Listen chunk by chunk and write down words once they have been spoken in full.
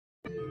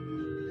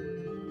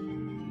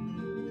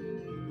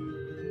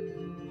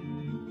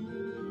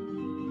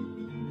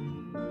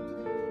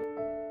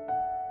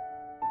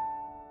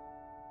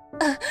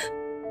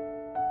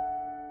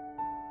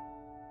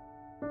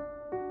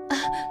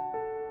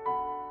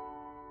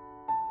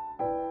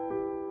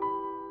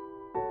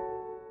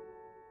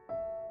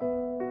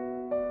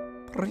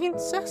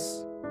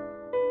Princess?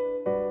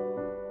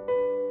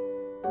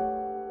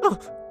 Oh.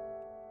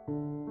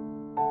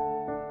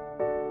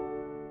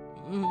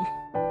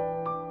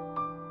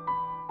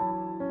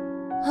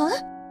 Huh?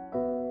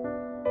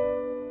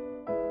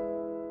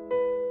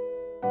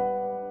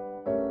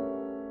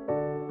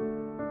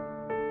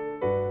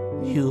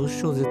 You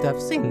shouldn't have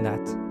seen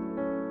that.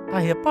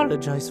 I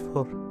apologize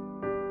for...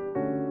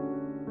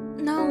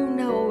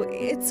 No,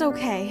 it's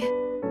okay.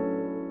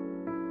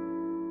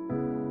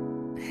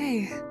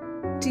 Hey,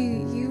 do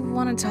you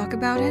want to talk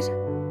about it?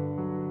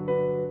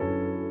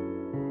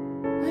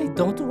 I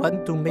don't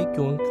want to make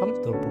you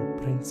uncomfortable,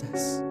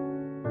 Princess.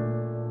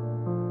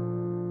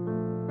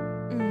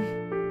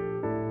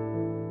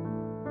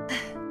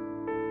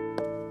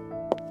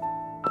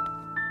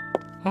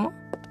 Huh?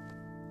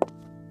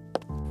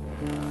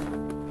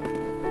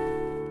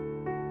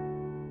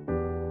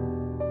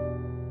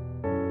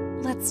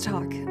 Let's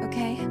talk,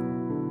 okay?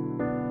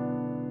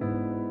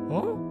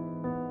 Huh?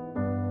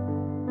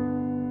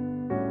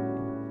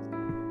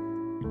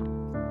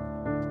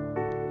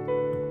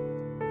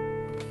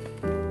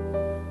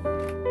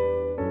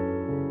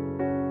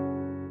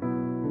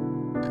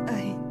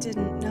 I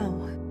didn't know.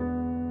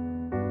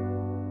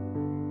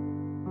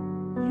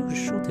 You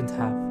shouldn't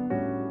have.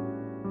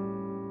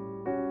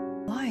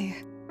 Why?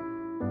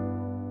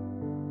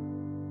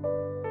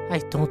 I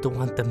don't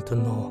want them to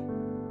know.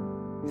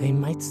 They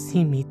might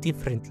see me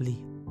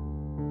differently.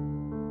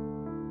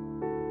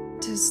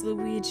 Does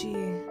Luigi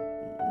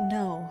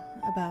know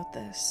about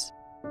this?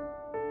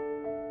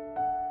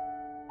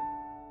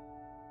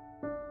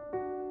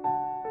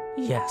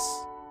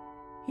 Yes.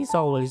 He's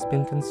always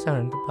been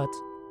concerned, but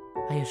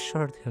I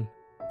assured him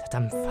that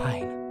I'm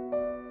fine.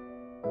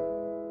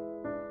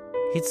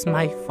 It's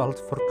my fault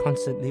for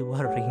constantly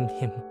worrying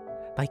him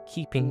by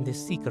keeping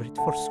this secret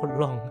for so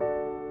long.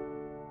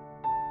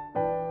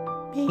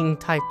 Being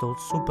titled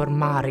Super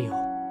Mario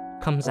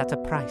comes at a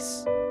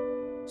price.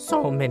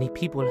 So many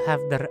people have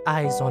their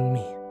eyes on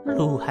me.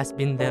 Lou has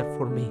been there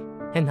for me,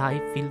 and I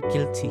feel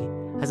guilty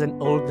as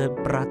an older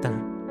brother,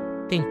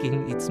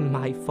 thinking it's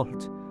my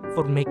fault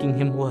for making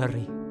him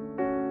worry.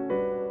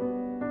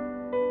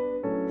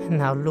 And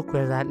now look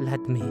where that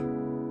led me.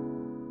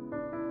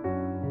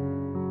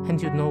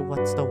 And you know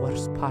what's the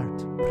worst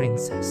part,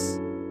 Princess?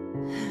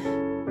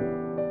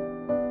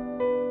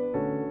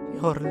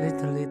 You're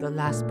literally the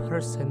last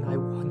person I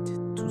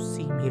wanted to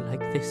see me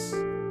like this.